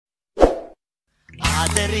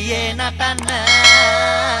ආදරියේ නටන්න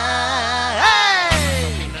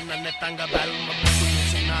නන්න තංග බැල්ම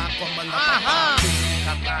සිනා කොම්බල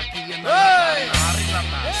කතා කියන හරි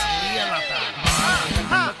ලතා සිය ලතා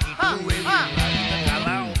කිට්ටුවේ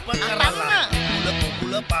කලා උපකරලා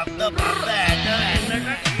කුල පද්ද පද්ද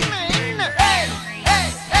ඇට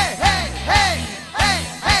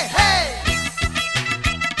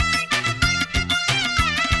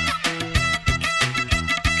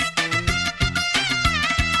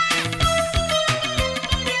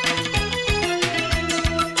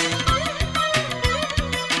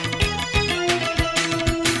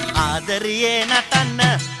ආදරියේ නටන්න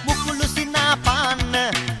මුකුළු සිනා පාන්න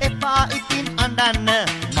එපා ඉතින් අඬන්න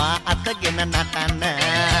මා අතගෙන නටන්න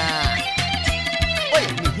ඔය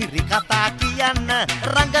මිහිරි කතා කියන්න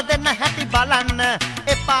රඟ දෙන්න හැටි බලන්න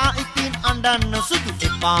එපා ඉතින් අඬන්න සුදු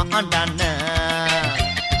එපා අඬන්න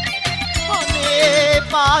ඔනේ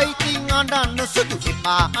එපා ඉතින් අඬන්න සුදු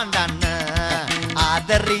එපා අඬන්න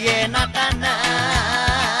ආදරියේ නටන්න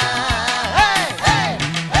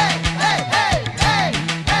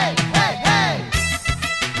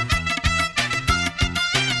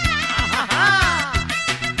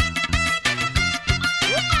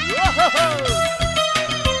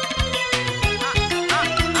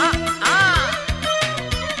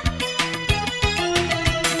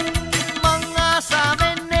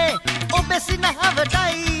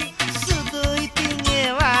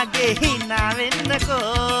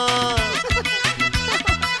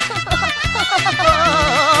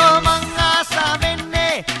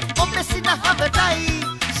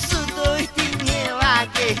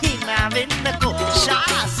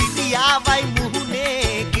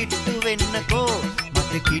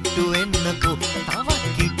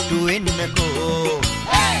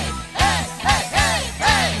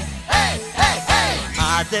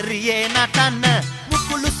ආදරියේ නටන්න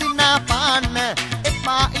මුකුළු සිනා පාන්න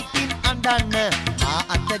එපා ඉතින් අඬන්න මා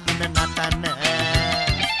අතගෙන නටන්න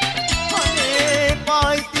ඔනේ එපා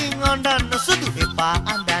ඉතින් අඬන්න සුදු එපා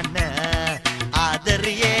අඬන්න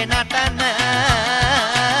ආදරියේ නටන්න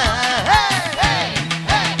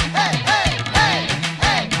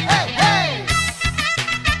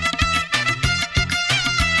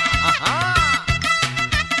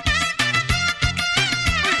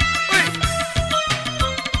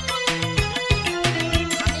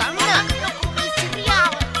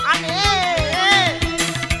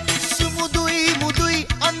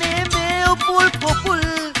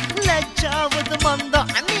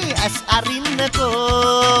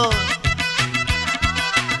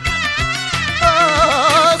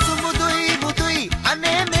සුමුදුයි මුදුයි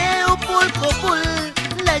අනේ මේ උපුල් පොපුල්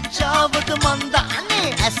ලැජ්ජාවද මන්ද අනේ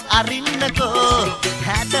ඇස් අරින්නකෝ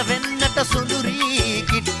හැඩ වෙන්නට සුඳුරී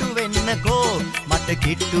කිට්ටු වෙන්නකෝ මට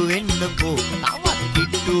කිට්ටු වෙන්නකෝ තවත්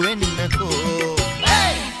කිට්ටු වෙන්නකෝ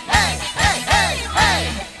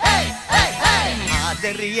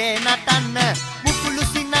ආදරියේ නටන්න මුකුළු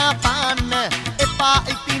සිනා පාන්න එපා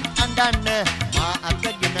ඉතින් අඬන්න මා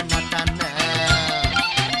අතගෙන නටන්න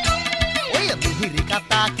ඔය මිහිරි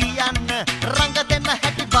කතා කියන්න රඟ දෙන්න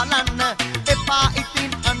හැටි බලන්න එපා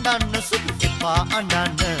ඉතින් අඬන්න සුදු එපා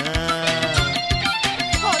අඬන්න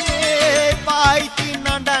ඔනේ එපා ඉතින්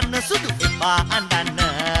අඬන්න සුදු එපා අඬන්න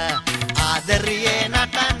ආදරියේ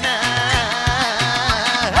නටන්න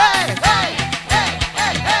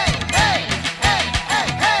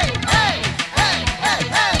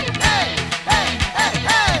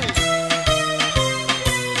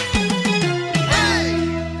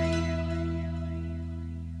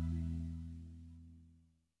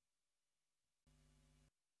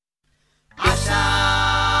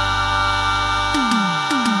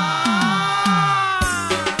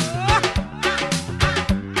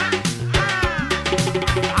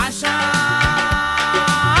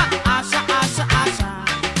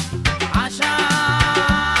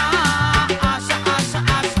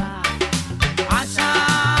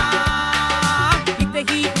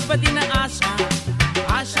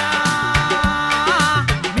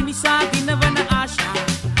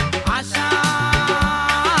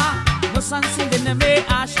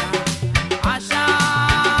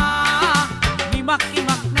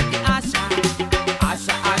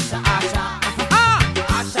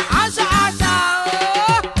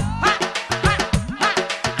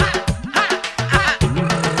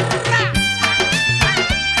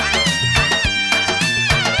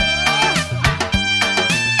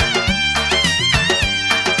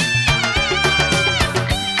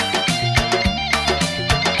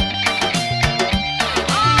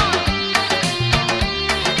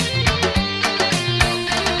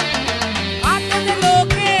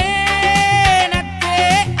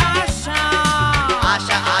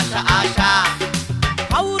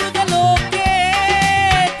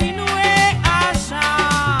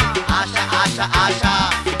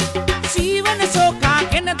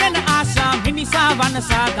මනසා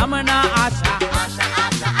වනසා ගමනා ආශා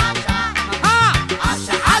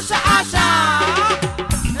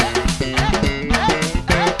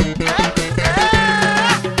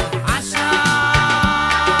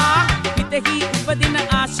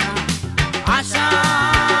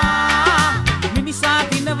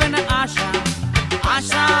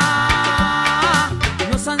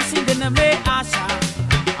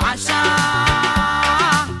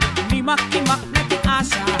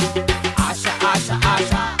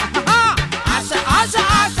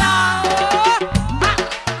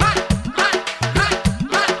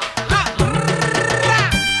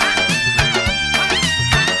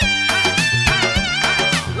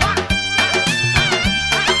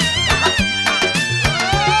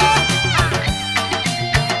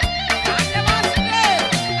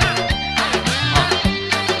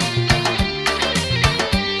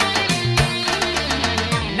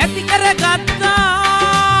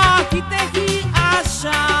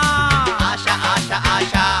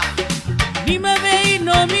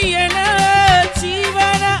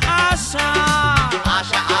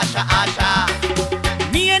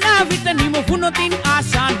නොතින්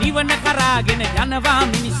ආශා නිවන කරාගෙන යනවා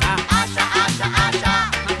මිනිසා ආශා ආශා ආශා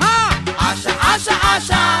ආශා ආශා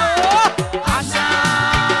ආශා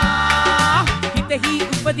ආශා හිතෙහි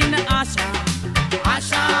උපදින ආශා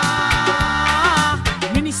ආශා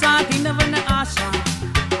මිනිසා දිනවන ආශා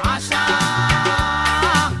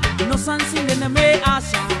ආශා නොසන්සිඳන මේ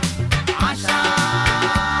ආශා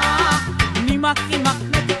ආශා නිමක් නිමක්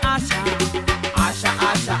නැති ආශා ආශා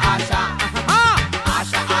ආශා ආශා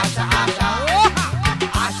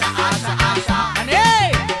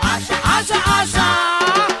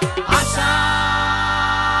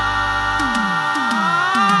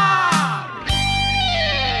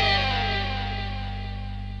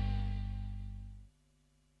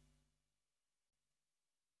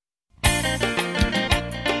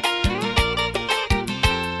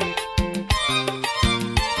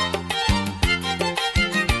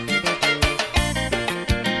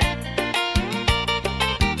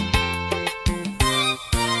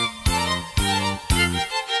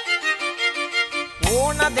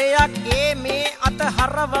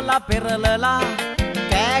පෙරලලා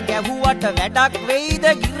කෑ ගැහුවට වැඩක් වෙයිද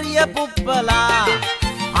ගිරිය පුප්පලා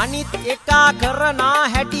අනිත් එකා කරනා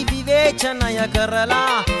හැටි විවේචනය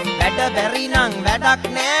කරලා වැඩ බැරි නම්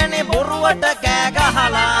වැඩක් නෑනේ බොරුවට කෑ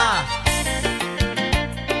ගහලා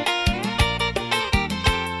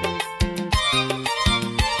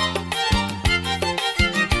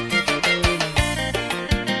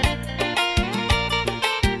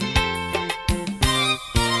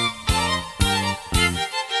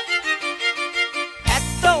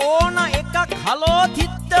හලෝ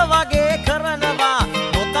තිත්ත වගේ කරනවා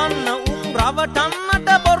නොතන්න රවටන්නට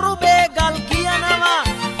බොරු බේගල් කියනවා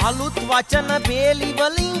අලුත් වචන බේලි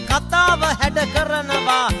වලින් කතාව හැඩ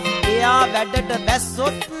කරනවා එයා වැඩට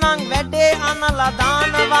බැස්සොත් නම් වැඩේ අනලා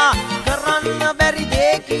දානවා කරන්න බැරි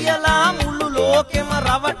දේ කියලා මුළු ලෝකෙම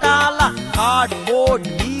රවටාලා කාඩ්බෝඩ්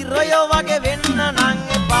වීරයෝ වගේ වෙන්න නම්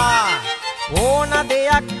එපා ඕන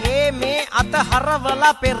දෙයක් මේ අත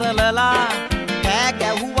හරවලා පෙරලලා කෑ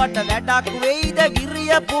ගැහුවට වැඩක් වෙයිද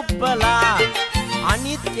ගිරිය පුප්පලා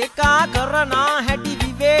අනිත් එකා කරනා හැටි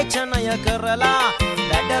විවේචනය කරලා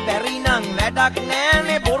වැඩ බැරි නම් වැඩක්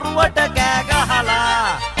නෑනේ බොරුවට කෑ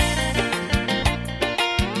ගහලා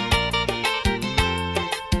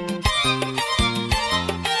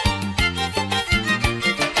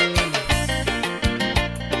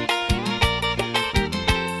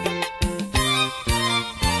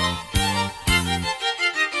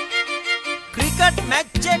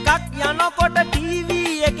මැච් එකක් යනකොට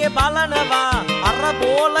ටීවී එකේ බලනවා අර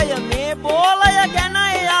බෝලය මේ බෝලය ගැන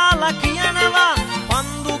එයාලා කියනවා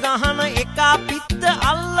පන්දු ගහන එකා පිත්ත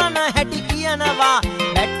අල්ලන හැටි කියනවා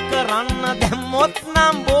බැට් කරන්න දැම්මොත්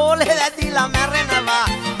නම් බෝලේ වැදිලා මැරෙනවා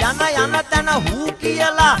යන තැන හූ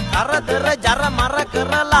කියලා කරදර ජර මර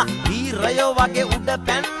කරලා වීරයෝ වගේ උඩ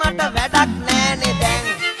පැන්නට වැඩක් නෑනේ දැන්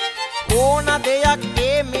ඕන දෙයක්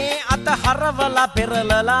මේ අත හරවලා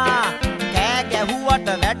පෙරලලා කෑ ගැහුවට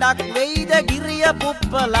වැඩක් වෙයිද ගිරිය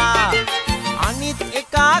පුප්පලා අනිත්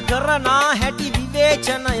එකා කරනා හැටි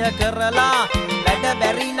විවේචනය කරලා වැඩ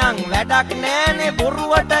බැරි නම් වැඩක් නෑනේ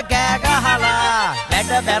බොරුවට කෑ ගහලා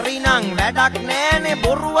වැඩ බැරි නම් වැඩක් නෑනේ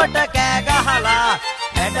බොරුවට කෑ ගහලා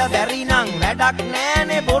වැඩ බැරි නම් වැඩක්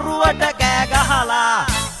නෑනේ බොරුවට කෑ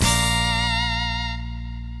ගහලා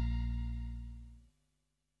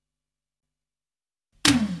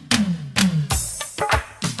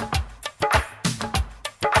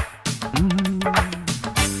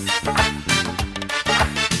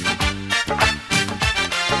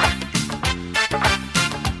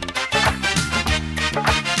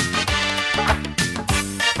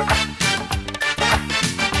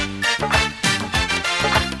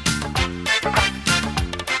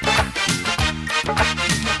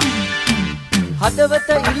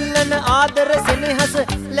හදවත ඉල්ලන ආදර සෙනෙහස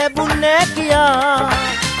ලැබුන්නේ කියා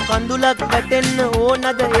කඳුලක් වැටෙන්න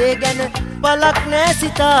ඕනද ඒ ගැන බලක් නෑ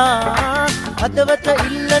සිතා හදවත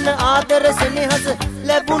ඉල්ලන ආදර සෙනෙහස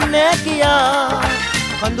ලැබුන්නේ කියා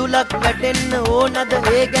කඳුලක් වැටෙන්න ඕනද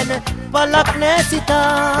ඒ ගැන බලක් නෑ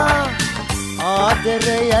සිතා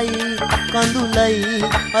ආදරයයි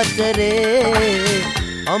කඳුලයි අතරේ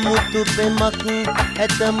අමුතු පෙමක්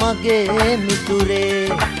ඇත මගේ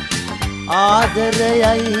මිතුරේ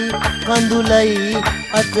ආදරයයි කඳුලයි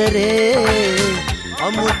අතරේ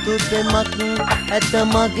අමුතු පෙමක් ඇත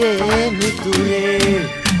මගේ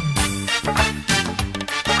මිතුරේ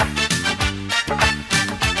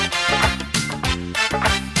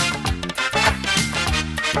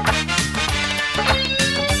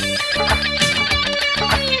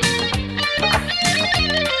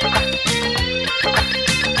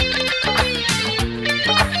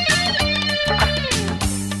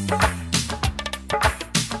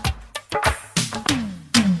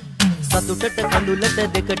සතුටට කඳුලට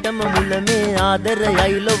දෙකටම මුල මේ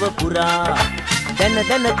ආදරයයි ලොව පුරා දැන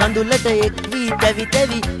දැන කඳුලට එක් වී තැවි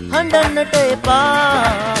තැවි හඬන්නට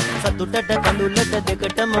එපා සතුටට කඳුලට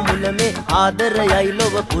දෙකටම මුල මේ ආදරයයි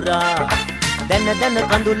ලොව පුරා දැන දැන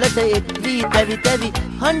කඳුලට එක් වී තැවි තැවි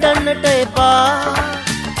හඬන්නට එපා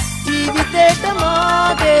ජීවිතේට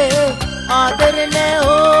මාගේ ආදර නෑ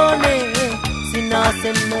ඕනේ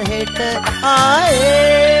සිනාසෙන්න හෙට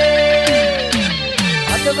ආයේ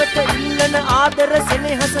හදවත ඉල්ලන ආදර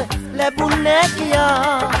සෙනෙහස ලැබුන්නේ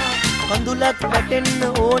කියා කඳුලක් වැටෙන්න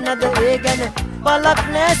ඕනද ඒ ගැන බලක්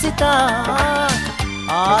නෑ සිතා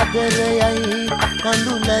ආදරයයි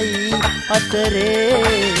කඳුලයි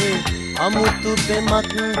අතරේ අමුතු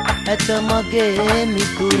පෙමක් ඇත මගේ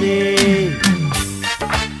මිතුරේ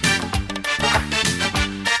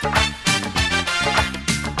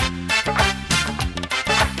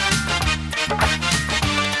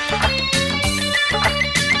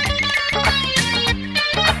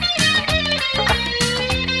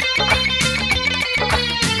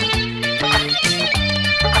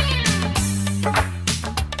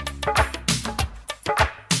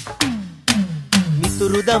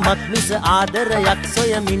මිතුරුදමක් මිස ආදරයක්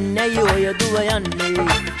සොයමින් නැයි ඔය දුව යන්නේ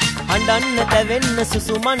හඬන්න තැවෙන්න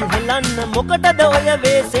සුසුමන් හෙලන්න මොකටද ඔය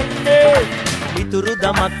වෙසෙන්නේ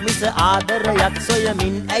මිතුරුදමක් මිස ආදරයක්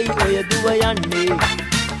සොයමින් ඇයි ඔය දුව යන්නේ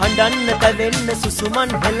හඬන්න තැවෙන්න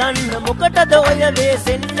සුසුමන් හෙලන්න මොකටද ඔය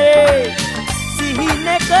වෙසෙන්නේ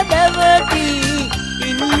සිහිනක දැවටි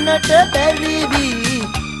ඉන්නට බැරිවි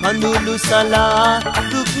කඳුළු සලා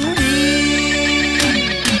දුක්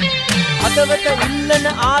හදවත ඉල්ලන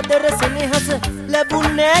ආදර සෙනෙහස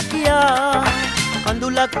ලැබුන්නේ කියා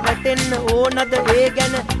කඳුලක් වැටෙන්න ඕනද ඒ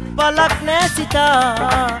ගැන බලක් නෑ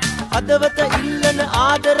සිතා හදවත ඉල්ලන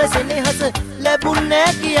ආදර සෙනෙහස ලැබුන්නේ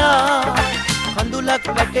කියා කඳුලක්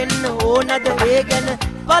වැටෙන්න ඕනද ඒ ගැන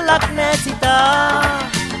බලක් නෑ සිතා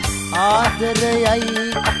ආදරයයි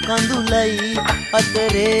කඳුලයි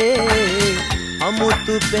අතරේ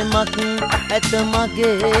අමුතු පෙමක් ඇත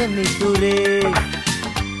මගේ මිතුරේ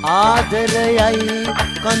ආදරයයි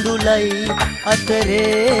කඳුලයි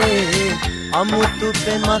අතරේ අමුතු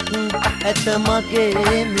පෙමක් ඇත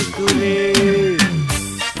මගේ මිතුරේ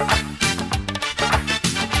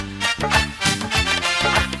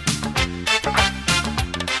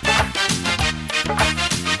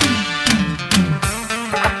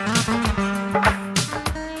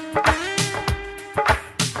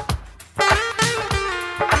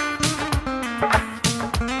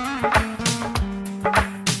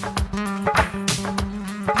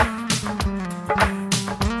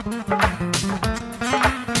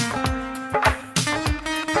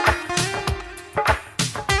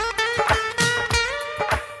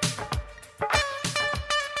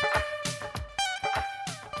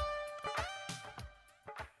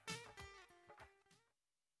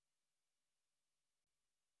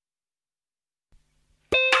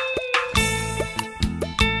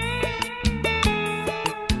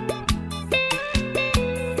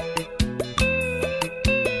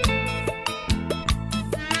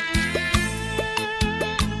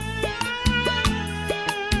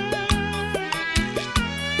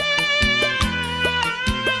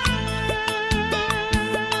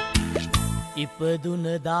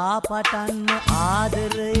ඉපදුනදා පටන්ම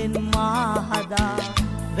ආදරයෙන් මා හදා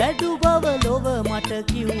වැඩු බව ලොව මට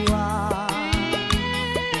කිව්වා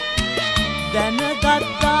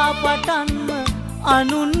දැනගත්තා පටන්ම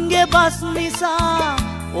අනුන්ගේ බස් නිසා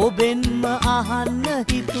ඔබෙන්ම අහන්න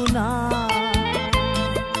හිතුණා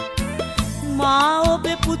මා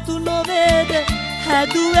ඔබේ පුතු නොවේද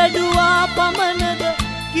හැදු වැඩුවා පමණද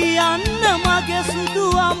කියන්න මගේ සුදු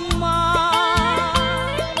අම්මා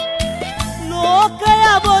ලෝකය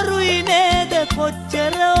බොරුයි නේද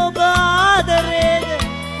කොච්චර ඔබ ආදරේද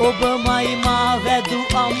ඔබමයි මා වැදු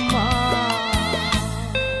අම්මා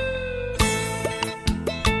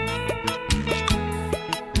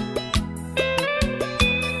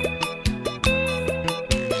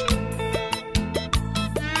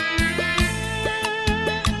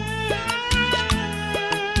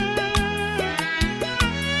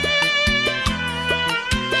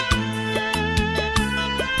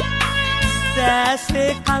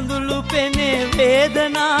දැසේ කඳුළු පෙනේ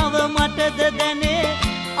වේදනාව මටද දැනේ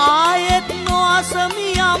ආයෙත් නොඅසමි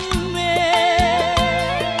අම්මේ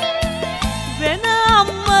වෙන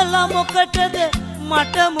අම්මලා මොකටද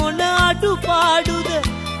මට මොන අඩුපාඩුද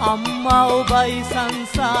අම්මා ඔබයි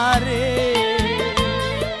සංසාරේ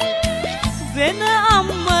වෙන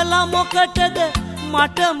අම්මලා මොකටද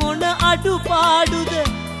මට මොන අඩුපාඩුද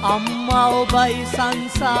අම්මා ඔබයි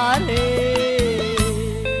සංසාරේ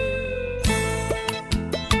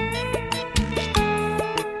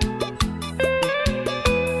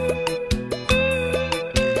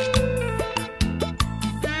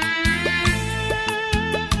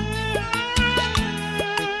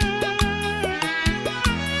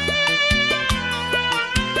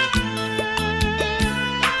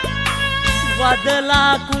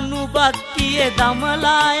වදලා කුණුබක් කියේ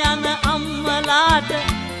දමලා යන අම්මලාට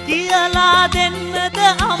කියලා දෙන්නද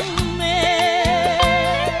අම්මේ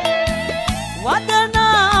වදන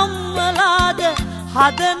අම්මලාද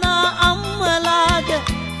හදන අම්මලාද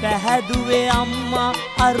පැහැදුවේ අම්මා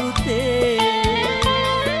අරුතේ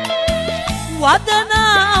වදන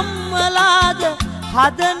අම්මලාද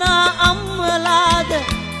හදන අම්මලාද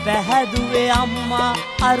පැහැදුවේ අම්මා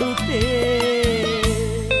අරුතේ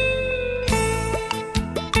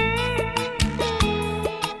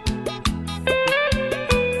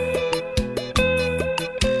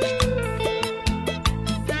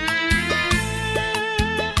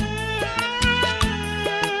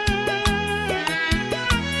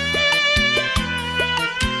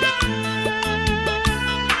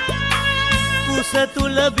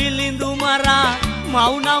තුල බිලිඳු මරා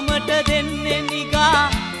මවුනමට දෙන්නේ නිගා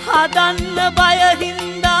හදන්න බය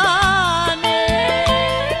හින්දානේ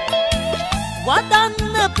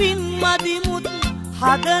වදන්න පින් මදිමුත්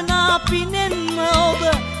හදනා පිනෙන්ම ඔබ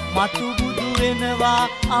මතු බුදු වෙනවා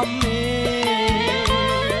අම්මේ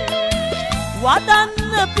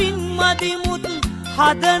වදන්න පින් මදිමුත්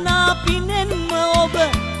හදනා පිනෙන්ම ඔබ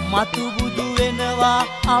මතු බුදු වෙනවා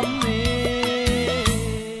අම්මේ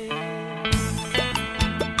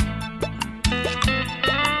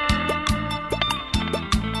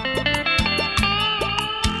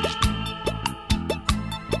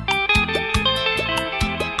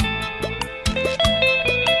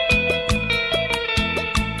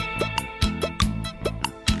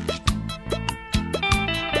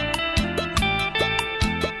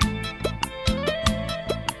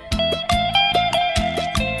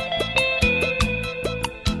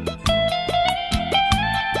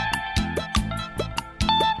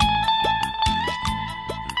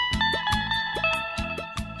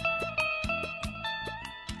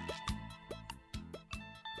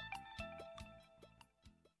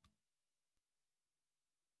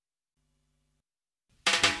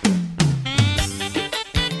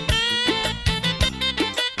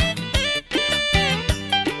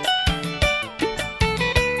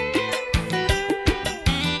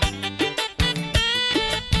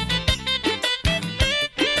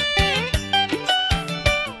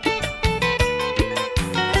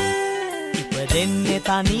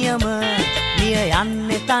තනියම මිය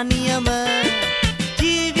යන්නේ තනියම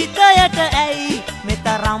ජීවිතයට ඇයි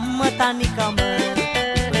මෙතරම්ම තනිකම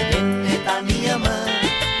වෙන්නේ තනියම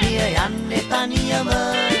මිය යන්නේ තනියම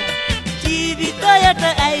ජීවිතයට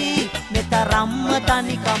ඇයි මෙතරම්ම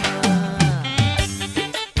තනිකම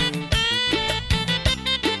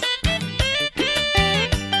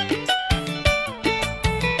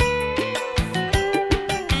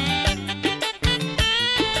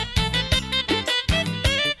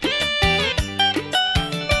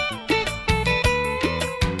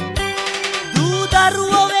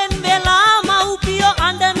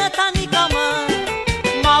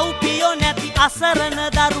අසරණ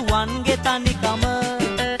දරුවන්ගේ තනිකම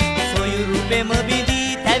සොයුරු පෙම බිඳී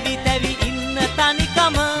තැවි තැවි ඉන්න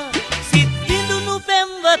තනිකම සිත් විඳුණු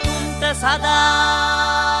පෙම්වතුන්ට සදා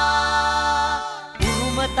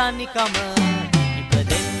උරුම තනිකම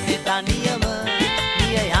ඉපදෙන්නේ තනියම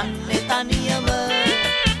මිය යන්නේ තනියම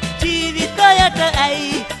ජීවිතයට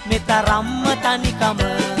ඇයි මෙතරම්ම තනිකම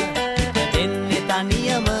ඉපදෙන්නේ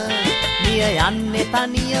තනියම මිය යන්නේ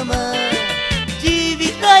තනියම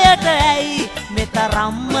ජීවිතයට ඇයි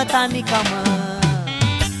මෙතරම්ම තනිකම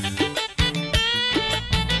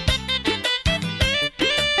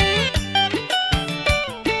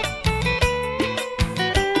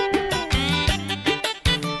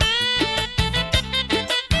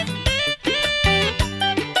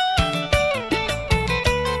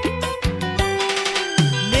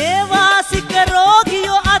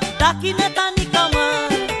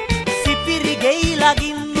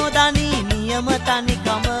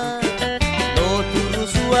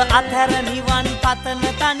අතර නිවන් පතන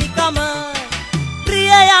තනිකම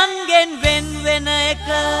ප්‍රියයන්ගෙන් වෙන් වෙන එක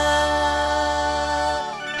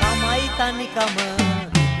තමයි තනිකම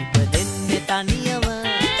ඉපදෙන්නේ තනියම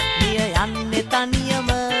මිය යන්නේ තනියම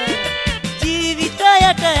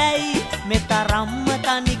ජීවිතයට ඇයි මෙතරම්ම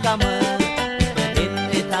තනිකම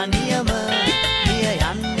ඉපදෙන්නේ තනියම මිය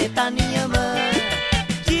යන්නේ තනියම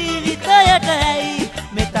ජීවිතයට ඇයි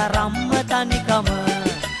මෙතරම්ම තනිකම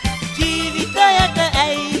ජීවිතයට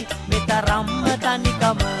ඇයි මෙතරම්ම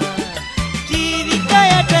තනිකම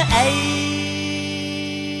ජීවිතයට ඇයි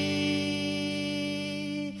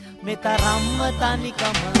මෙතරම්ම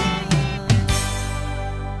තනිකම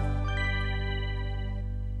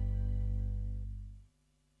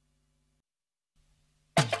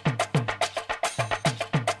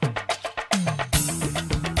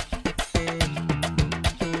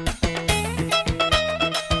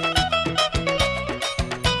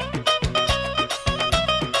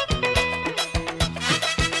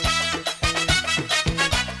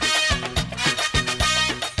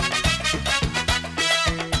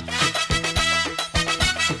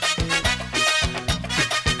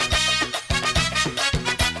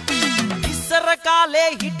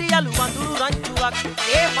හිටියලු වඳුරු රංචුවක්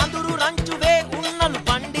ඒ වඳුරු රංචුවේ උන්නලු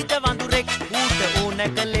පණ්ඩිත වඳුරෙක් ඌට ඕන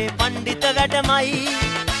කලේ පණ්ඩිත වැඩමයි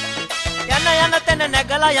යන යන තැන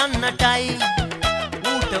නැගලා යන්නටයි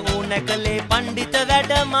ඌට ඕන කලේ පණ්ඩිත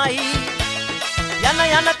වැඩමයි යන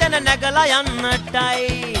යන තැන නැගලා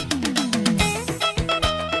යන්නටයි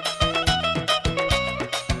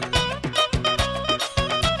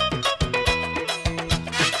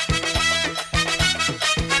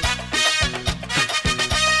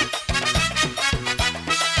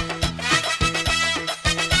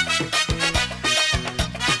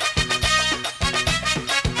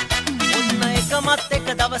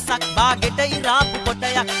දවසක් බාගෙට ඉරාපු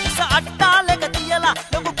කොටයක් ඉස අට්ටාලෙක තියලා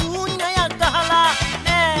ලොකු කූඤ්ඤයක් ගහලා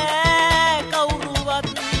නෑ කවුරුවත්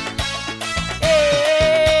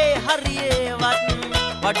හරියේවත්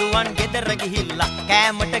වඩුවන් ගෙදර ගිහිල්ලා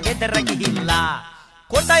කෑමට ගෙදර ගිහිල්ලා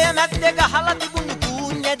කොටය මැද්දේ ගහලා තිබුණු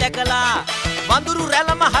කූඤ්ඤ දැකලා වඳුරු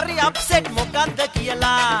රැළම හරි අප්සෙට් මොකද්ද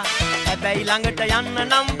කියලා හැබැයි ළඟට යන්න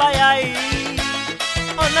නම් බයයි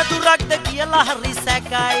අනතුරක්ද කියලා හරි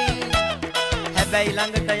සැකයි හැබැයි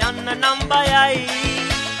ළඟට යන්න නම් බයයි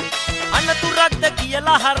අනතුරක්ද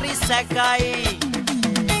කියලා හරි සැකයි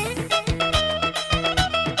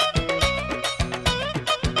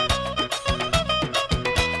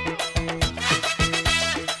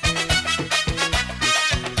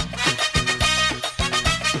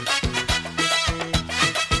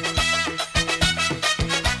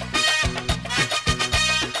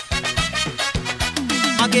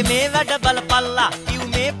මගේ මේ වැඩ බලපල්ලා කිව්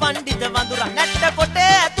මේ පණ්ඩිත වඳුරා නැට්ට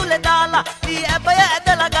කොටේ ඇතුලේ දාලා දී ඇබය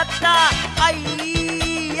ඇදලා ගත්තා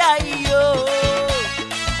අයියෝ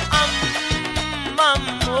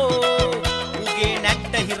අම්මෝ උගේ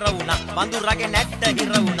නැට්ට හිර වුණා වඳුරගේ නැට්ට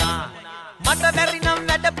හිර වුණා මට බැරි නම්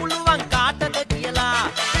වැඩ පුළුවන් කාටද කියලා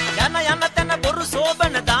යන යන තැන බොරු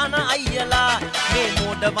සෝබන දාන අයියලා මේ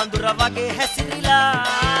මෝඩ වඳුර වගේ හැසිරිලා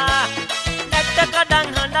නැට්ට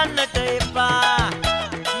කඩන් හඬන්නට එපා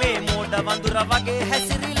වඳුර වගේ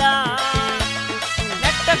හැසිරිලා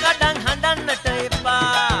නැට්ට කඩන් හඬන්නට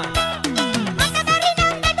එපා මට බැරි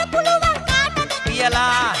නම් වැඩ පුළුවන් කාටද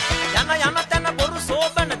කියලා යන යන තැන බොරු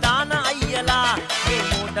සෝබන දාන අයියලා මේ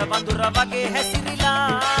මෝඩ වඳුර වගේ හැසිරිලා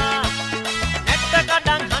නැට්ට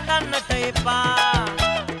කඩන් හඬන්නට එපා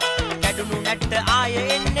කැඩුණු නැට්ට ආයේ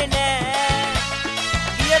එන්නේ නෑ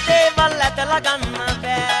ගිය දේවල් ඇතලා ගන්න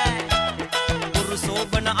බෑ බොරු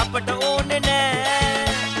සෝබන අපට ඕනේ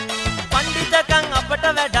නෑ පණ්ඩිතකම් අපට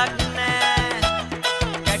වැඩක් නෑ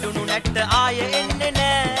කැඩුණු නැට්ට ආයේ එන්නේ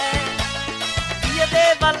නෑ ගිය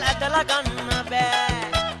දේවල් ඇදලා ගන්න බෑ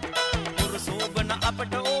පුරු සෝබන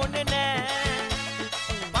අපට ඕනේ නෑ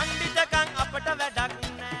පණ්ඩිතකම් අපට වැඩක්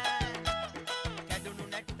නෑ කැඩුණු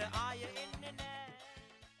නැට්ට ආයේ එන්නේ නෑ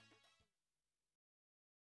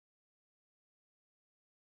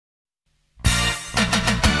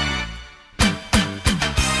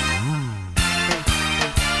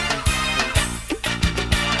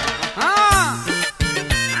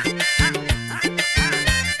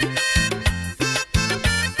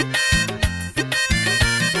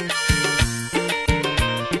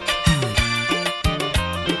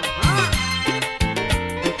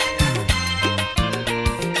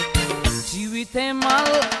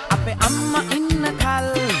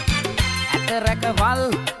රැකවල්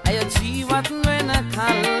අය ජීවත් වෙන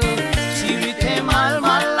කල් ජීවිතේ මල්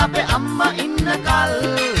මල් අපේ අම්මා ඉන්න කල්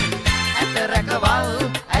ඇත රැකවල්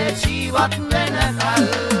අය ජීවත් වෙන කල්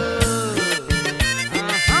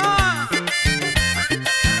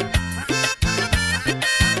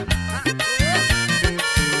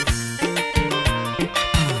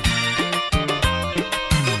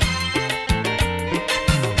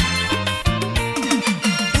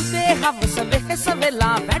වෙහෙස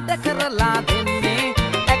වෙලා වැඩ කරලා දෙන්නේ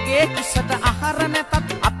ඇගේ කුසට ආහාර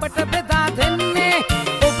නැතත් අපට බෙදා දෙන්නේ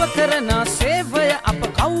ඔබ කරන සේවය අප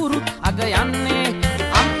කවුරුත් අග යන්නේ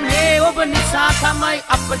අම්මේ ඔබ නිසා තමයි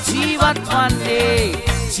අප ජීවත් වන්නේ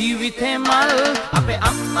ජීවිතේ මල් අපේ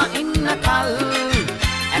අම්මා ඉන්න කල්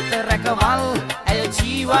ඇත රැකවල් ඇය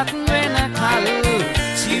ජීවත් වෙන කල්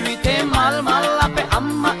ජීවිතේ මල් මල් අපේ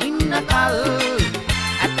අම්මා ඉන්න කල්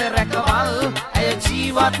ඇත රැකවල් ඇය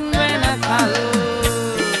ජීවත් වෙන කල්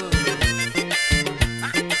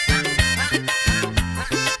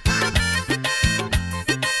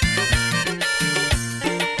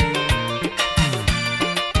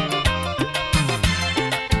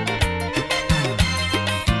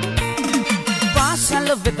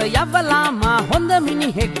වෙත යවලාමා හොඳ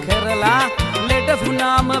මිනිහෙක් කරලා ලෙඩ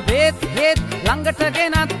වුණාම බේත් හේත් ළඟට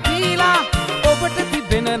ගෙනත් දීලා ඔබට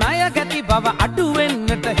තිබෙන ණය ගැති බව අඩු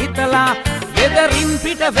වෙන්නට හිතලා ගෙදරින්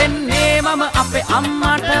පිට වෙන්නේ මම අපේ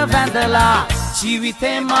අම්මට වැඳලා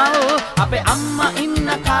ජීවිතේ මල් අපේ අම්මා ඉන්න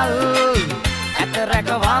කල් ඇත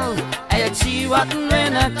රැකවල් ඇය ජීවත්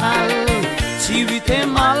වෙන කල් ජීවිතේ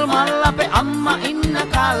මල් මල් අපේ අම්මා ඉන්න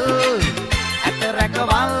කල් ඇත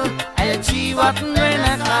රැකවල් ඇය ජීවත් වෙන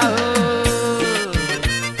කල්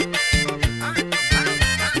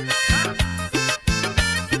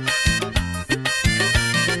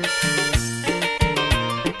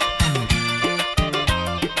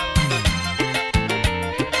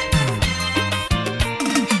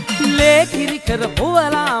ලේකිරි කර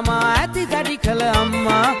පොවලාමා ඇති දැඩි කළ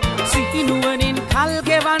අම්මා සිහිනුවනින් කල්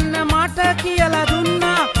ගෙවන්න මට කියලා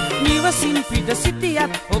දුන්නා නිවසින් පිට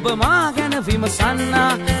සිටියත් ඔබ මා ගැන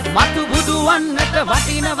විමසන්නා මතු බුදු වන්නට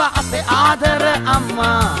වටිනව අපේ ආදර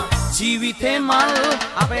අම්මා ජීවිතේ මල්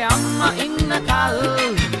අපේ අම්මා ඉන්න කල්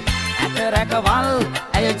ඇත රැකවල්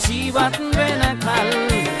ඇය ජීවත් වෙන කල්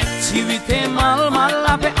ජීවිතේ මල්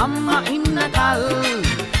මල් අපේ අම්මා ඉන්න කල්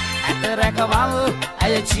ඇත රැකවල්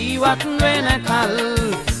ඇය ජීවත් වෙන කල්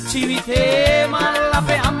ජීවිතේ මල්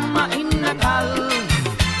අපේ අම්මා ඉන්න කල්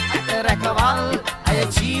ඇත රැකවල් ඇය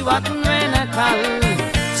ජීවත් වෙන කල්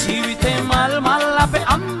ජීවිතේ මල් මල් අපේ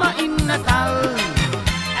අම්මා ඉන්න කල්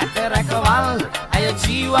ඇත රැකවල් ඇය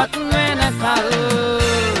ජීවත් වෙන කල්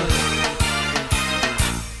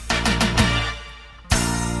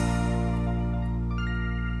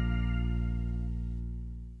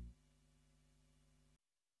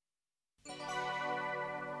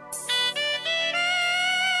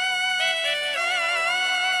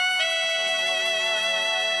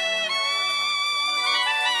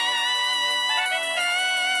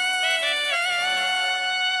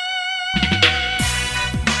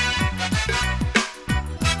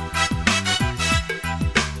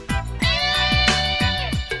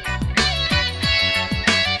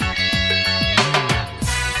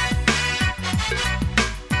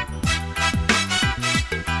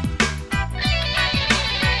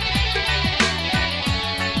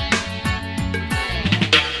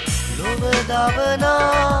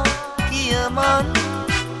දවනා කියමන්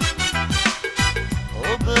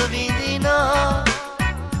ඔබ විඳිනා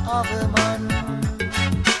අවමන්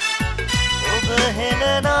ඔබ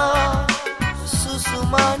හෙළනා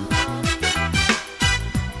සුසුමන්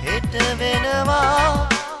හෙට වෙනවා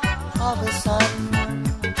අවසන්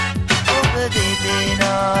ඔබ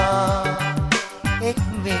දෙදෙනා එක්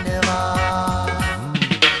වෙනවා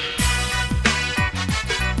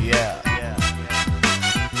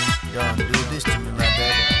Don't do this to me, my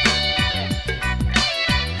baby.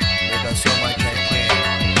 Baby, I so much I care.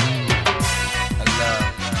 I love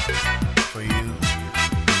for you,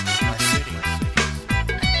 my city.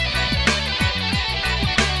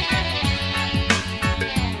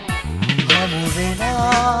 Hamu vela,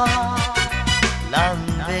 lang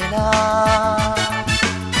vela,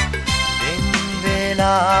 ben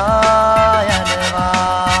vela yanwa,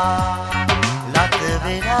 lat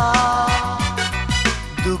vela.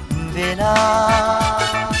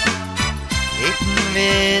 एक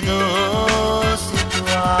वेदो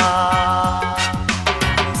सितुआ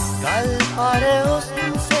कल पर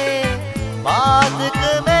उससे बात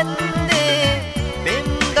कमंदे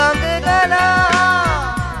बिंगंग गला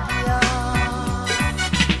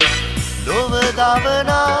लोभ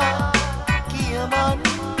दावना कियमन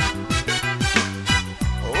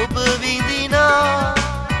ඔබ විඳිනා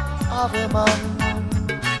අවමන්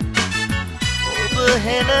ඔබ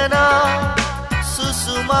හෙළනා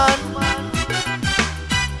සුසුමන්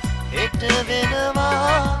හෙට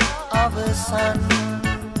වෙනවා අවසන්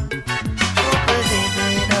ඔබ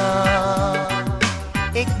දෙදෙනා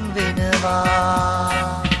එක් වෙනවා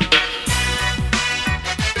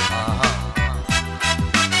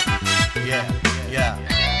Yeah.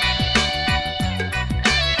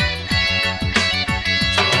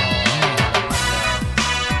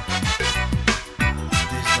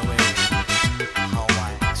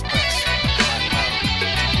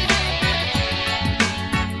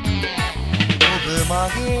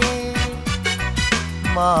 මගේ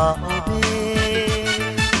මා ඔබේ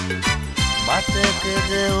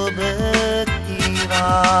මතකද ඔබ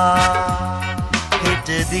කීවා හෙට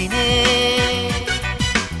දිනේ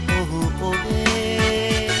ඔහු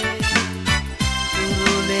ඔබේ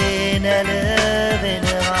තුරුලේ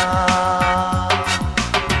නැලවෙනවා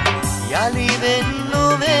යලි වෙන්නු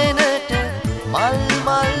වෙනට මල්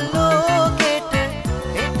මල් ලෝකෙට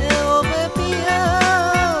හෙට ඔබ පියාඹනවා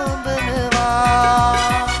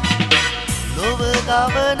ලොව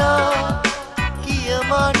ගවනා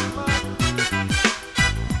කියමන්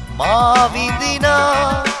මා විඳිනා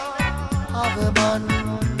අවමන්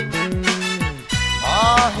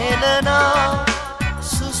මා හෙළනා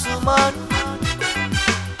සුසුමන්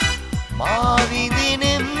මා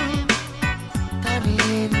විඳිනෙම්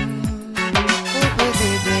තනියෙන් ඔබ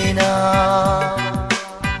දෙදෙනා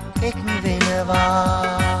එක් වෙනවා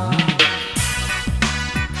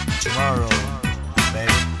Tomorrow,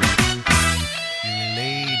 baby, you will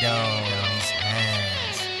lay down these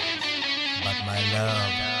hands, but my love.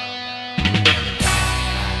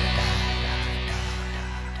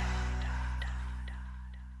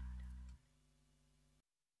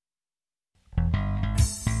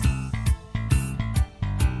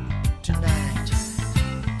 tonight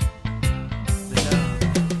the love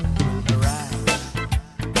will arrive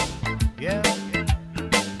Yeah,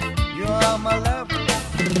 you are my love,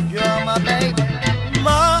 you are my baby.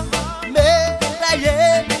 මා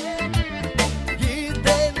මේරයේ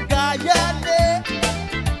ගීතෙන් ගායන්නේ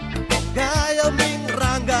ගායමින්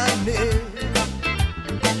රංගන්නේ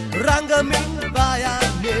රංගමින්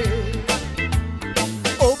බයන්නේ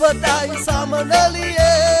ඔබටයි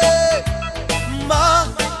සමනලියේ මා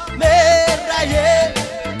මේරයේ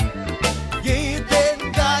ගීතෙන්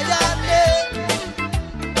ගායන්නේ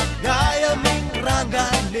ගායමින්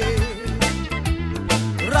රංගන්නේ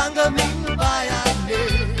රංගමින් බයන්නේ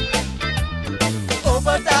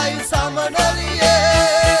ඔබටයි සමනලියේ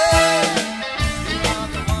You are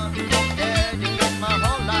the one who dedicated my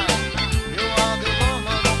whole life. You are the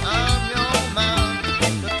woman, I'm your man.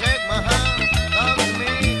 So take my hand, come to me,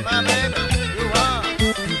 my baby. You are.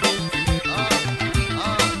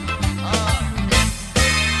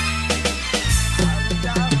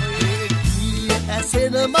 ගියේ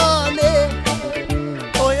ඇසෙන මානේ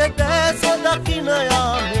ඔය දැස දකින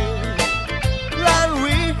යානේ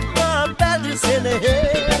ලන්වී මා පැදිසෙනේ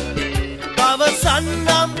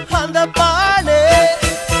පවසන්නම් හඳ පානේ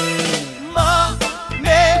මා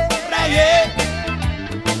මේරයේ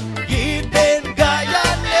ගීතෙන්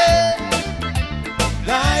ගායන්නේ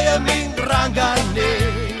ගායමින් රංගන්නේ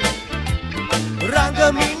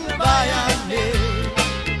රංගමින් බයන්නේ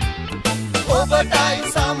ඔබටයි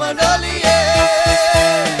සමනලියේ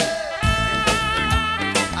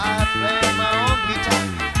I play my own guitar.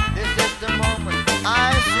 This is the moment I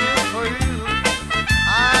sing for you.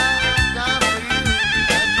 I'm down for you.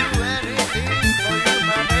 I do anything for you,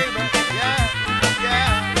 my baby. Yeah,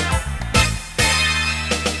 yeah.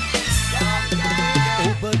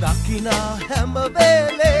 ඔබ දකිනා හැම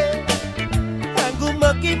වෙලේ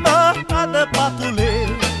හැඟුමකි මා අද පතුලේ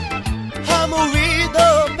හමු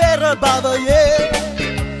වීදෝ පෙර භවයේ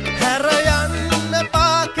හැර යන්න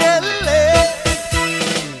පාකෙල්ලේ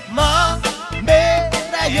මා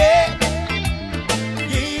මේරයේ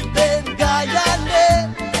ගීතෙන් ගායන්නේ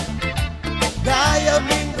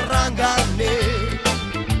ගායමින් රංගන්නේ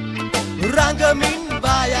රංගමින්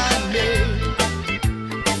බයන්නේ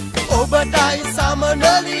ඔබටයි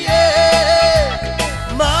සමනලියේ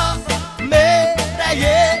මා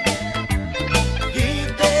මේරයේ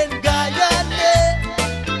ගීතෙන් ගායන්නේ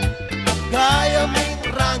ගායමින්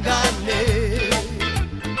රංගන්නේ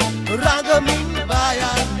රංගමින්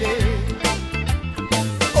බයන්නේ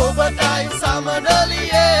ඔබටයි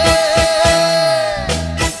සමනලියේ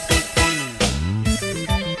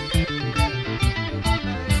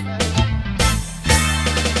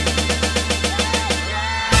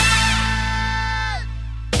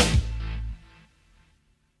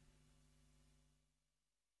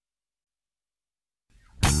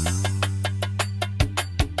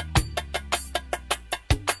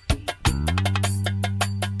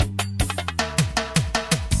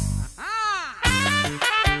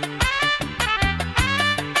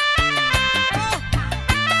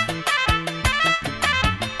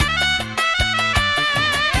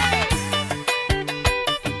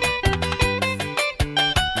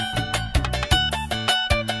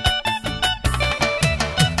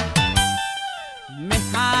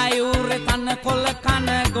කොල්ල කන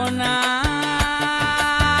ගොනා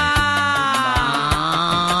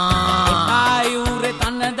ආයුරේ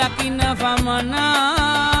තන දකින්න වමනා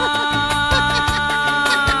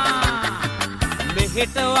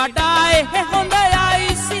එහෙට වඩා එහෙ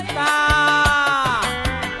හොඳයයි සිතා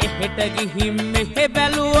එහෙට ගිහින් මෙහෙ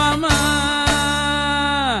බැලුවම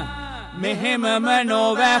මෙහෙමම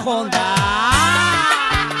නොවැ හොඳා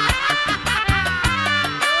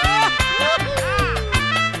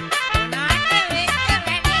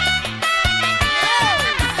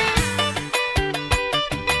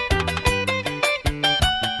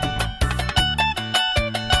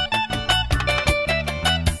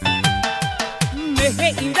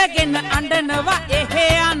ඉඳගෙන අඬනවා එහෙ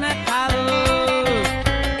යනකල්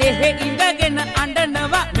එහෙ ඉඳගෙන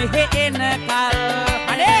අඬනවා මෙහෙ එනකල්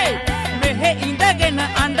අනේ මෙහෙ ඉඳගෙන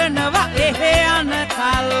අඬනවා එහෙ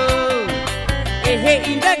යනකල් එහෙ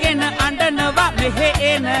ඉඳගෙන අඬනවා මෙහෙ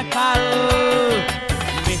එනකල්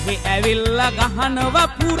මෙහෙ ඇවිල්ලා ගහනවා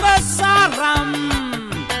පුරසාරම්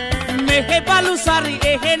මෙහෙ බලු සරි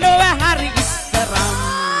එහෙ නොව හරි ඉස්තරම්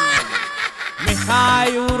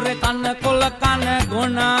මෙහායුරේ තන කොල කන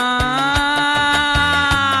ගොනා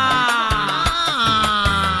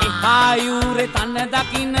එහායුරේ තන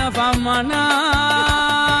දකින්න වමනා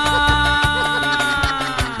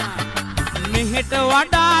මෙහෙට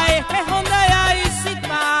වඩා එහෙ හොඳයයි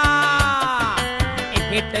සිතා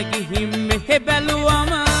එහෙට ගිහින් මෙහෙ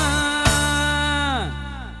බැලුවම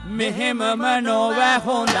මෙහෙමම නොවැ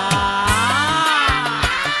හොඳා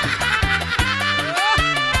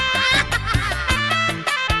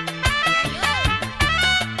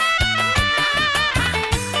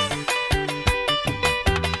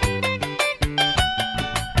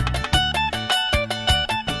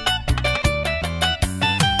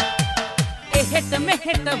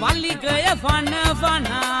මෙහෙට වලිගය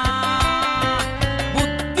වනවනා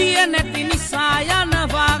බුද්ධිය නැති නිසා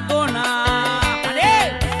යනවා ගොනා අනේ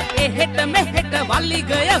එහෙට මෙහෙට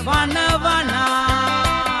වලිගය වනවනා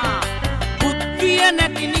බුද්ධිය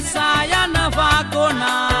නැති නිසා යනවා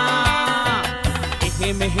ගොනා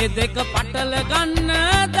එහෙ මෙහෙ දෙක පටල ගන්න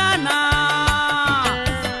දනා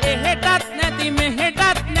එහෙටත් නැති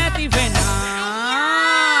මෙහෙටත් නැති වෙනා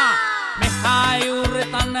මෙහායුර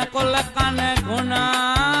තන කොල්ල කන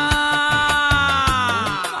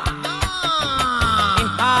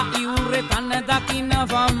එහා ඉවුරේ තන දකින්න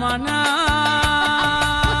වමනා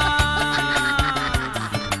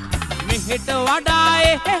මෙහෙට වඩා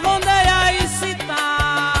එහෙ හොඳයයි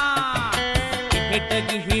සිතා එහෙට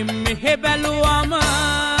ගිහින් මෙහෙ බැලුවම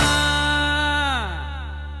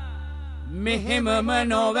මෙහෙමම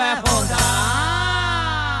නොවැ හොඳා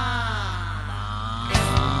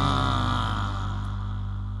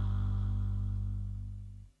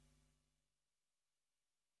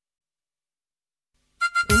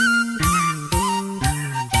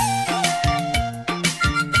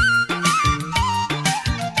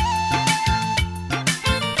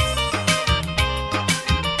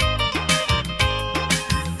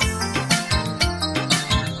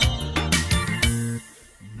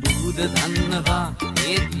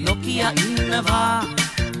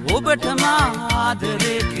ඔබටම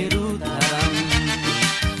ආදරේ කෙරුතරම්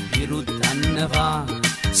ඉරුදන්නවා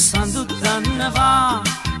සඳුදන්නවා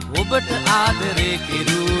ඔබට ආදරේ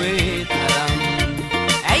කෙරුවේ තරම්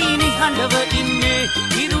ඇයි නිහඬව ඉන්නේ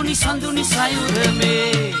ඉරුනි සඳුනි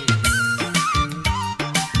සයුරමේ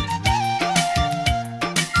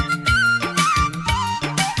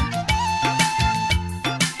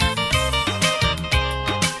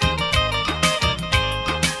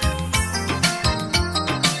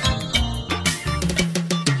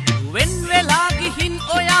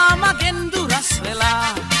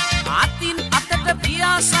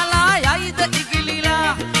සලා යයිද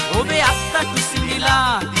ඉගිලිලා ඔබේ අත්තට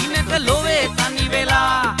සිඳිලා දිනක ලොවේ තනි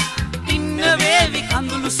වෙලා ඉන්න වේවි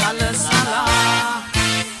කඳුළු සලසලා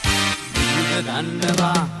දුක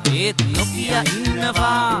දන්නවා ඒත් නොකිය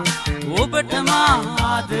ඉන්නවා ඔබටම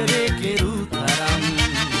ආදරේ කෙරුතරම්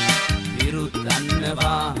ඉරුත්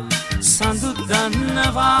දන්නවා සඳු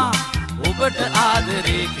දන්නවා ඔබට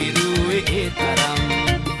ආදරේ කෙරුවේ ඒ තරම්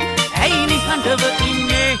ඇයි නිහඬව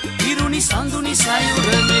ඉන්නේ ඉරුනි සඳුනි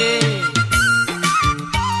සයුරමේ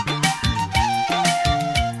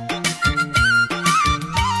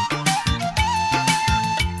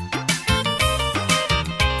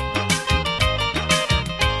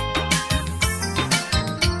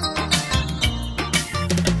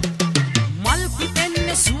මල්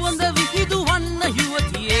පිපෙන්නේ සුවඳ විහිදුවන්න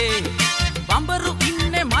යුවතියේ බඹරු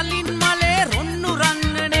ඉන්නේ මලින් මලේ රොන්නු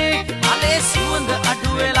රන්නනේ මලේ සුවඳ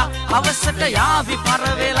අඩු වෙලා අවසට යාවි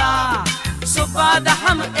පරවෙලා සොපා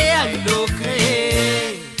දහම එයයි ලෝකයේ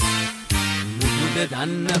මුහුද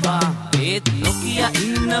දන්නවා ඒත් නොකිය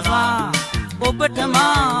ඉන්නවා ඔබටම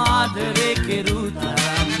ආදරේ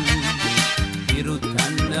කෙරුතරම් ඉරුත්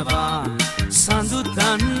දන්නවා සඳු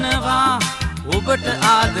දන්නවා ඔබට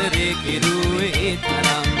ආදරේ කෙරුවේ ඒ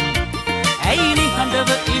තරම් ඇයි නිහඬව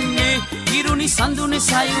ඉන්නේ ඉරුනි සඳුනේ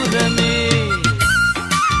සයුරමේ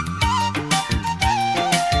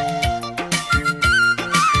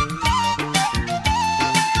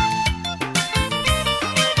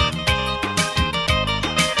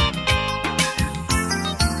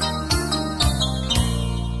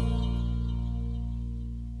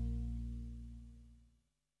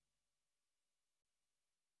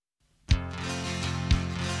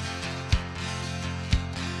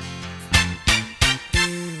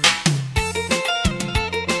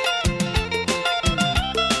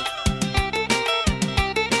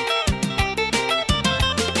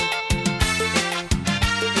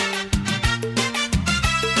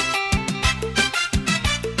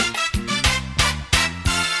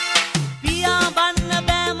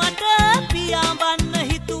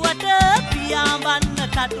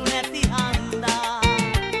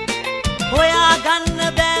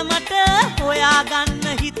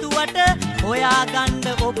හොයාගන්න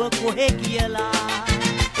ඔබ කොහෙ කියලා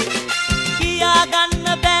කියාගන්න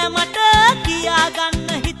බෑ මට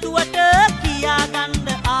කියාගන්න හිතුවට කියාගන්න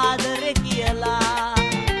ආදරේ කියලා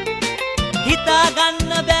හිතාගන්න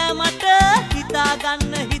බෑ මට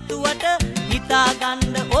හිතාගන්න හිතුවට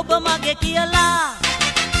හිතාගන්න ඔබ මගේ කියලා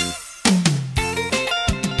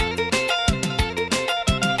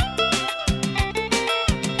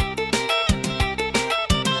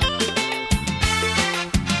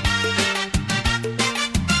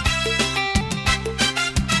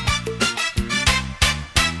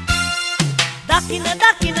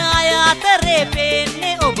දකින අය අතරේ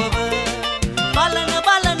පේන්නේ ඔබව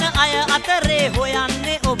බලන අය අතරේ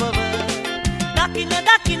හොයන්නේ ඔබව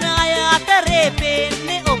දකින අය අතරේ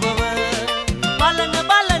පේන්නේ ඔබව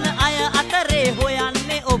බලන අය අතරේ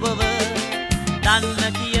හොයන්නේ ඔබව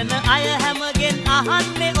දන්න කියන අය හැමගෙන්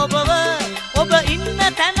අහන්නේ ඔබව ඔබ ඉන්න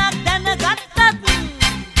තැනක් දැනගත්තත්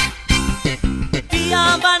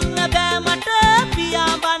පියාඹන්න බෑ මට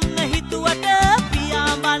පියාඹන්න හිතුවට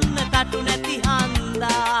පියාඹන්න තටු නැති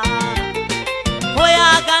හන්දා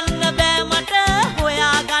හොයාගන්න බෑ මට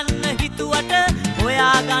හොයාගන්න හිතුවට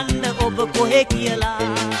හොයාගන්න ඔබ කොහෙ කියලා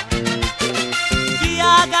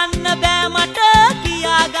කියාගන්න බෑ මට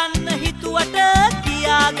කියාගන්න හිතුවට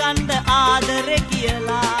කියාගන්න ආදරේ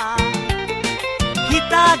කියලා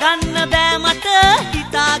හිතාගන්න බෑ මට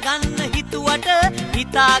හිතාගන්න හිතුවට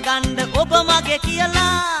හිතාගන්න ඔබ මගේ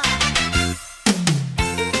කියලා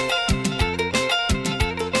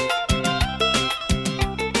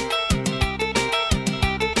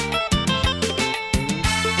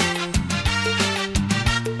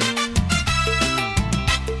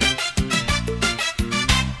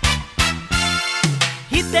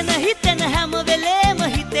හිතෙන හැම වෙලේම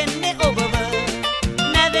හිතෙන්නේ ඔබව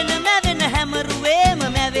මැවෙන හැම රුවේම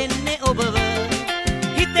මැවෙන්නේ ඔබව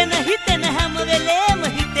හිතෙන හැම වෙලේම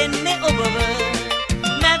හිතෙන්නේ ඔබව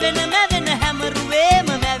මැවෙන හැම රුවේම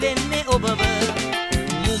මැවෙන්නේ ඔබව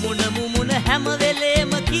මුමුණ හැම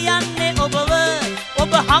වෙලේම කියන්නේ ඔබව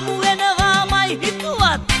ඔබ හමු වෙනවාමයි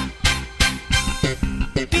හිතුවත්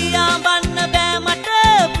පියාඹන්න බෑ මට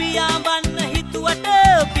පියාඹන්න හිතුවට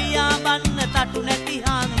පියාඹන්න තටු නැති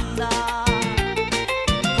හන්දා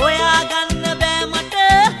හොයාගන්න බෑ මට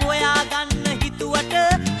හොයාගන්න හිතුවට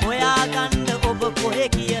හොයාගන්න ඔබ කොහෙ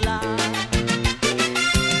කියලා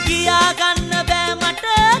කියාගන්න බෑ මට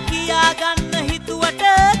කියාගන්න හිතුවට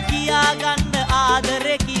කියාගන්න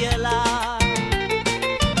ආදරේ කියලා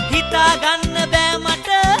හිතාගන්න බෑ මට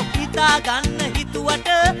හිතාගන්න හිතුවට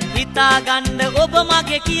හිතාගන්න ඔබ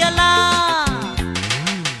මගේ කියලා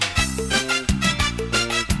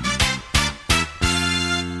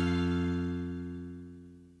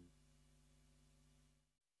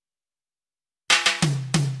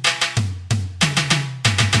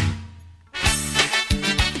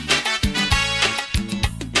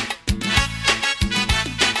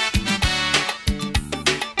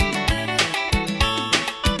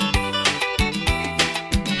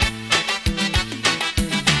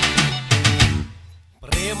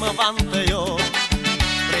ප්‍රේමවන්තයෝ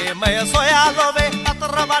ප්‍රේමය සොයා ලොවේ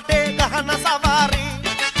අතර වටේ ගහන සවාරි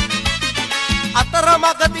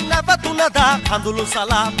අතරමඟදී නැවතුනදා කඳුළු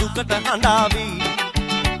සලා දුකට හඬාවි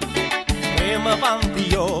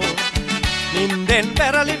ප්‍රේමවන්තියෝ නින්දෙන්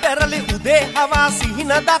පෙරලි උදේ හවා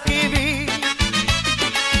සිහින දකිවි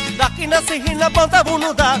දකින සිහින බඳ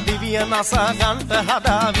වුණුදා දිවිය නසා ගන්ට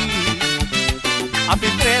හදාවි අපි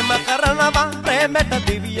ප්‍රේම කරනවා ප්‍රේමට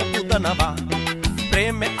දිවිය පුදනවා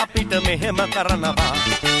ප්‍රේම අපිට මෙහෙම කරනවා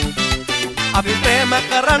අපි ප්‍රේම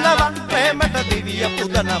කරනවා ප්‍රේමට දිවිය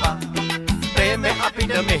පුදනවා ප්‍රේම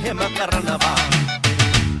අපිට මෙහෙම කරනවා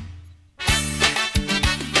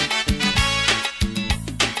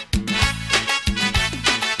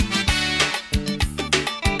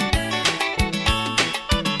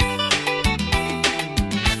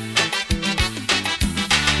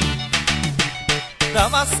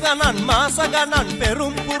දවස් ගණන් මාස ගණන්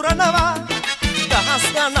පෙරුම් පුරනවා දහස්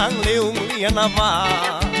ගණන් ලියුම්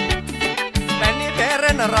ලියනවා පැණි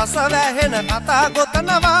බැරෙන රස වැහෙන කතා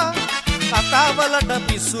ගොතනවා කතාවලට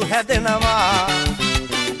පිස්සු හැදෙනවා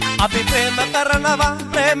අපි ප්‍රේම කරනවා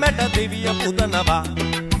ප්‍රේමට දිවිය පුදනවා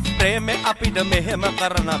ප්‍රේමෙ අපිට මෙහෙම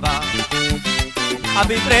කරනවා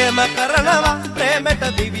අපි ප්‍රේම කරනවා ප්‍රේමට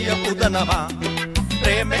දිවිය පුදනවා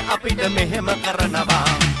ප්‍රේමෙ අපිට මෙහෙම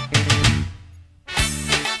කරනවා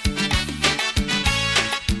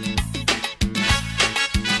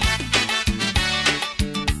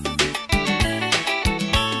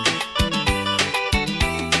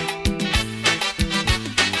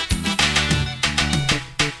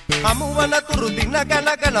හමුවන තුරු දින ගැන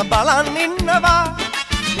ගැන බලන් ඉන්නවා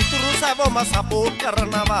මිතුරු සැවොම සපෝට්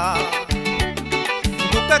කරනවා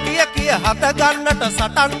දුක කිය කිය හද ගන්නට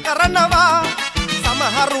සටන් කරනවා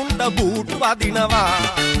සමහරුන්ට බූට් වදිනවා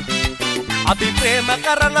අපි ප්‍රේම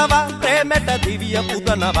කරනවා ප්‍රේමට දිවිය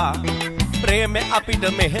පුදනවා ප්‍රේමෙ අපිට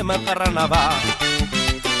මෙහෙම කරනවා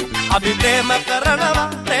අපි ප්‍රේම කරනවා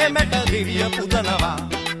ප්‍රේමට දිවිය පුදනවා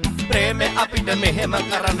ප්‍රේමෙ අපිට මෙහෙම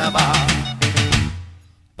කරනවා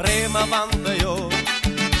ප්‍රේමවන්තයෝ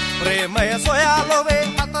ප්‍රේමය සොයා ලොවේ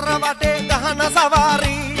අතර වටේ ගහන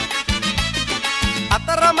සවාරි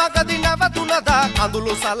අතරමඟදි නැවතුනදා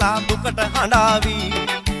කඳුළු සලා දුකට හඬාවි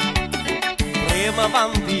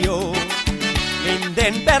ප්‍රේමවන්තියෝ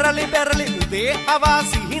නින්දෙන් පෙරලි පෙරලි උදේ හවා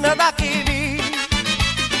සිහින දකිවි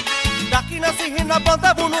දකින සිහින බොඳ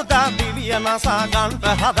වුණුදා දිවිය නසා ගන්ට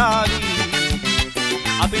හදාවි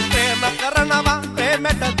අපි ප්‍රේම කරනවා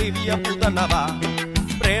ප්‍රේමට දිවිය පුදනවා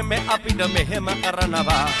ප්‍රේමෙ අපිට මෙහෙම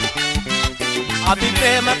කරනවා අපි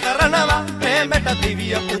ප්‍රේම කරනවා ප්‍රේමට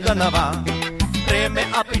දිවිය පුදනවා ප්‍රේමෙ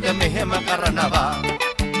අපිට මෙහෙම කරනවා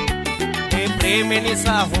මේ ප්‍රේමෙ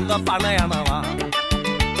නිසා හොඳ පණ යනවා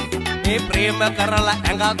මේ ප්‍රේම කරලා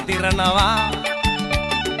ඇඟක් දිරනවා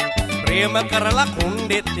ප්‍රේම කරලා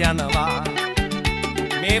කුණ්ඩෙත් යනවා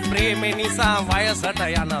මේ ප්‍රේමෙ නිසා වයසට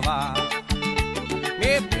යනවා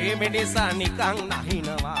මේ ප්‍රේමෙ නිසා නිකන්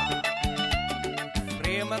නැහිනවා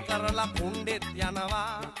ප්‍රේම කරලා කුණ්ඩෙත්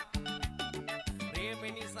යනවා ප්‍රේම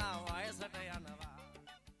නිසා වයසට යනවා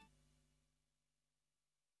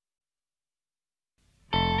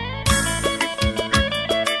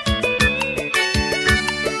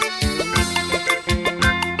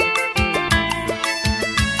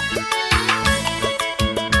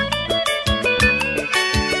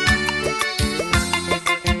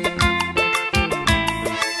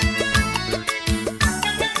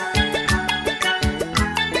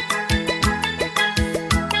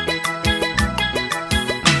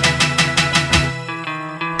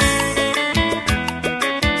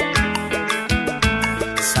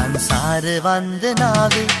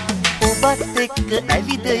වන්දනාවේ ඔබත් එක්ක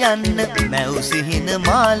ඇවිද යන්න මැව් සිහින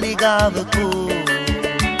මාලිගාවකෝ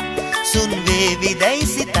සුන් වේවි දැයි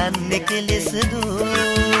සිතන්නේ කෙලෙසදු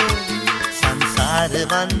සංසාර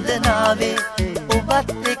වන්දනාවේ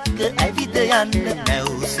ඔබත් එක්ක ඇවිද යන්න මැව්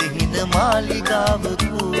සිහින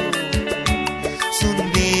මාලිගාවකෝ සුන්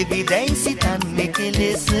වේවි දැයි සිතන්නේ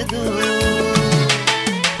කෙලෙසදු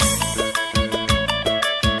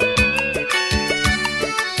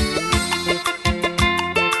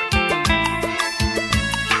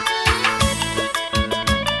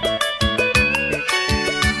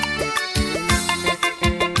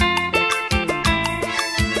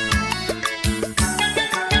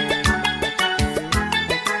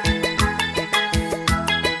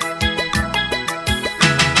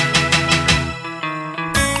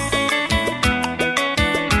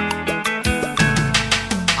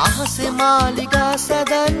මාලිගා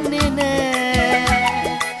සදන්නේ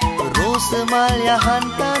නෑ රෝස මල් යහන්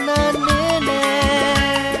තනන්නේ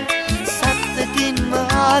නෑ සත්තකින්ම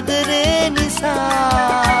ආදරේ නිසා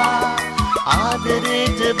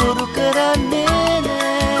ආදරේට බොරු කරන්නේ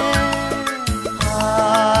නෑ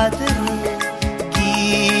ආදරේ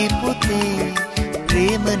කී පුතේ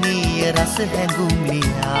ප්‍රේමනීය රස හැඟුම්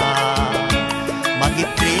ලියා මගේ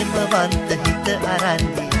ප්‍රේමවන්ත හිත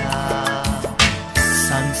අරන්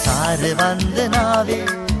සංසාර වන්දනාවේ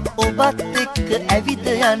ඔබත් එක්ක ඇවිද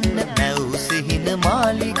යන්න මැව් සිහින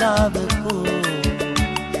මාලිගාවකෝ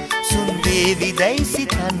සුන් වේවි දැයි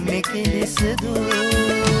සිතන්නේ කෙලෙසදු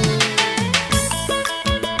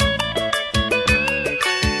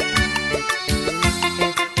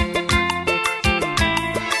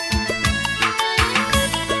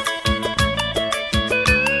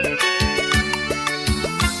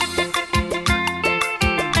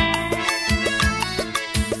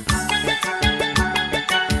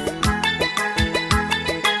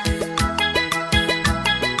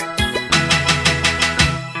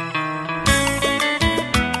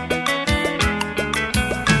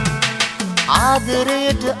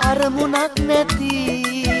ආදරයට අරමුණක් නැති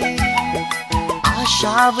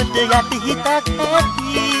ආශාවට යටිහිතක්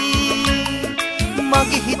ඇති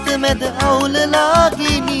මගේ හිත මැද අවුලලා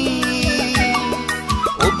ගිනි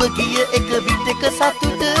ඔබ ගිය එක විටක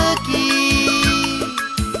සතුටකි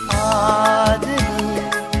ආදරේ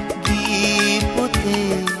දී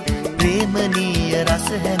පුතේ ප්‍රේමනීය රස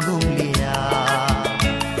හැඟුම් ලියා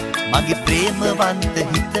මගේ ප්‍රේමවන්ත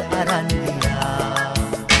හිත අරන් ගියා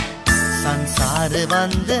සංසාර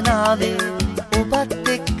වන්දනාවේ ඔබත්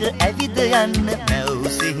එක්ක ඇවිද යන්න මැව්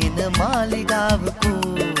සිහින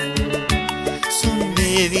මාලිගාවකෝ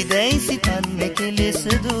සුන්දේවි දැයි සිතන්නේ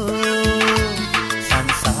කෙලෙසදු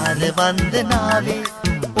සංසාර වන්දනාවේ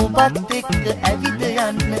ඔබත් එක්ක ඇවිද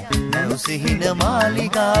යන්න මැව් සිහින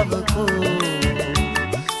මාලිගාවකෝ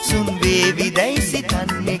සුන්දේවි දැයි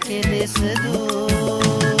සිතන්නේ කෙලෙසදු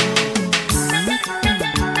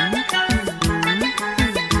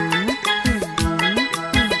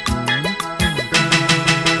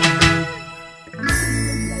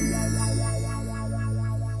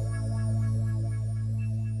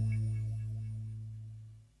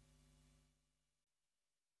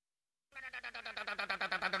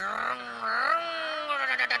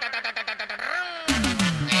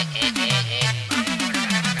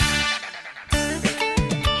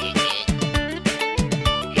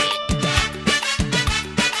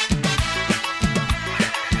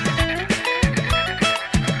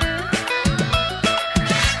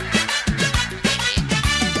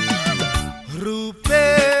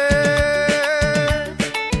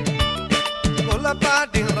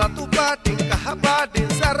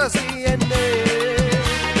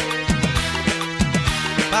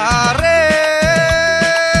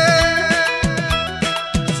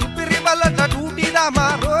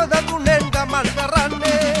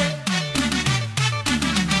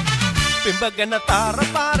ගැන තාර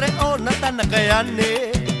පාරේ ඕන තැනක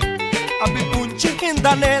යන්නේ අපි පුංචි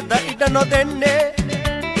හින්දා නේද ඉඩ නොදෙන්නේ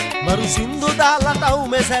මරු සින්දු දාලා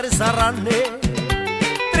තවුමේ සැරිසරන්නේ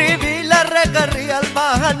ත්‍රිවිලර් එක රියල්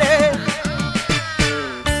වාහනේ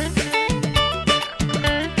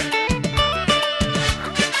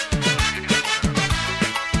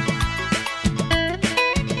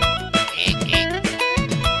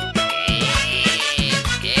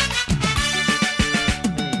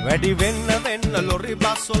වැඩි වෙන්න ලොරි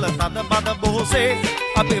බස් වල තද බද බොහෝසේ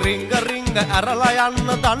අපි රිංග රිංග ඇරලා යන්න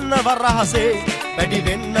දන්නව රහසේ වැඩි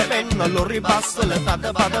වෙන්න ලොරි බස් වල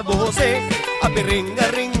තද බද බොහෝසේ අපි රිංග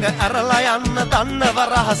රිංග ඇරලා යන්න දන්නව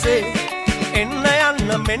රහසේ එන්න යන්න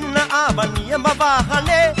මෙන්න ආව නියම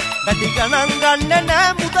වාහනේ වැඩි ගණන් ගන්න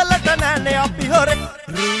නෑ මුදලට නෑනේ අපි හොරේ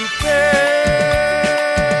රූපේ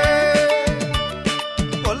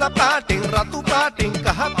කොළ පාටින් රතු පාටින්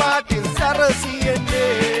කහ පාටින්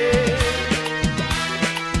සරසියෙන්නේ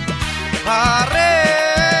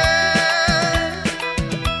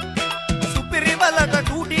සුපිරි වලට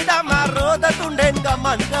ටූටි දමා රෝද තුන්ඩෙන්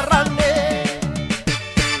ගමන් කරන්නේ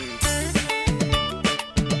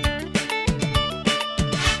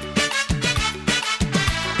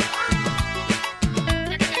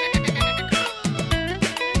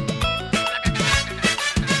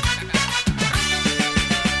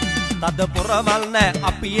තද පොරවල් නෑ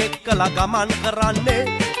අපි එක්කලා ගමන්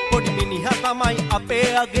කරන්නේ පොඩි මිනිහා තමයි අපේ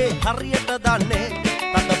අගේ හරියට දන්නේ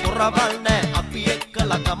තද පොරවල් නෑ අපි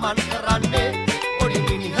එක්කලා ගමන් කරන්නේ පොඩි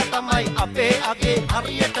මිනිහා තමයි අපේ අගේ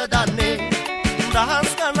හරියට දන්නේ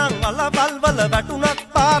දහස් ගණන් අලබල් වල වැටුණත්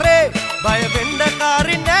පාරේ බය වෙන්න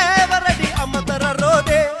කාරි නෑ වරදි අමතර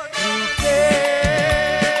රෝදේ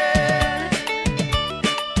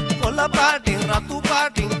කොළ පාටින් රතු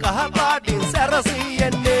පාටින් කහ පාටින්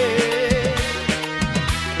සැරසියෙන්නේ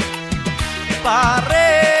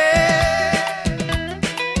පාරේ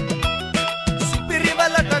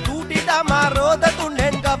රෝද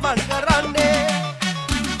තුන්ෙන් ගමන් කරන්නේ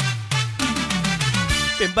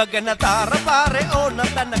පෙඹ ගැන තාර පාරේ ඕන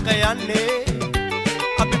තැනක යන්නේ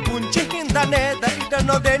අපි පුංචි හින්දා නේද ඉඩ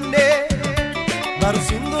නොදෙන්නේ මරු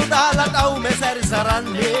සින්දු දාලා තවුමේ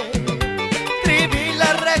සැරිසරන්නේ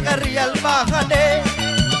ත්‍රිවිලර් එක රියල් වාහනේ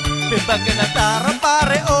පෙඹ ගැන තාර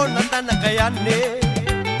පාරේ ඕන තැනක යන්නේ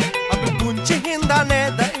අපි පුංචි හින්දා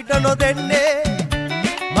නේද ඉඩ නොදෙන්නේ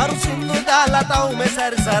මරු සින්දු දාලා තවුමේ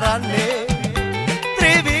සැරිසරන්නේ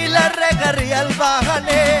ත්‍රිවිලර් එක රියල්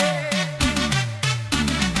වාහනේ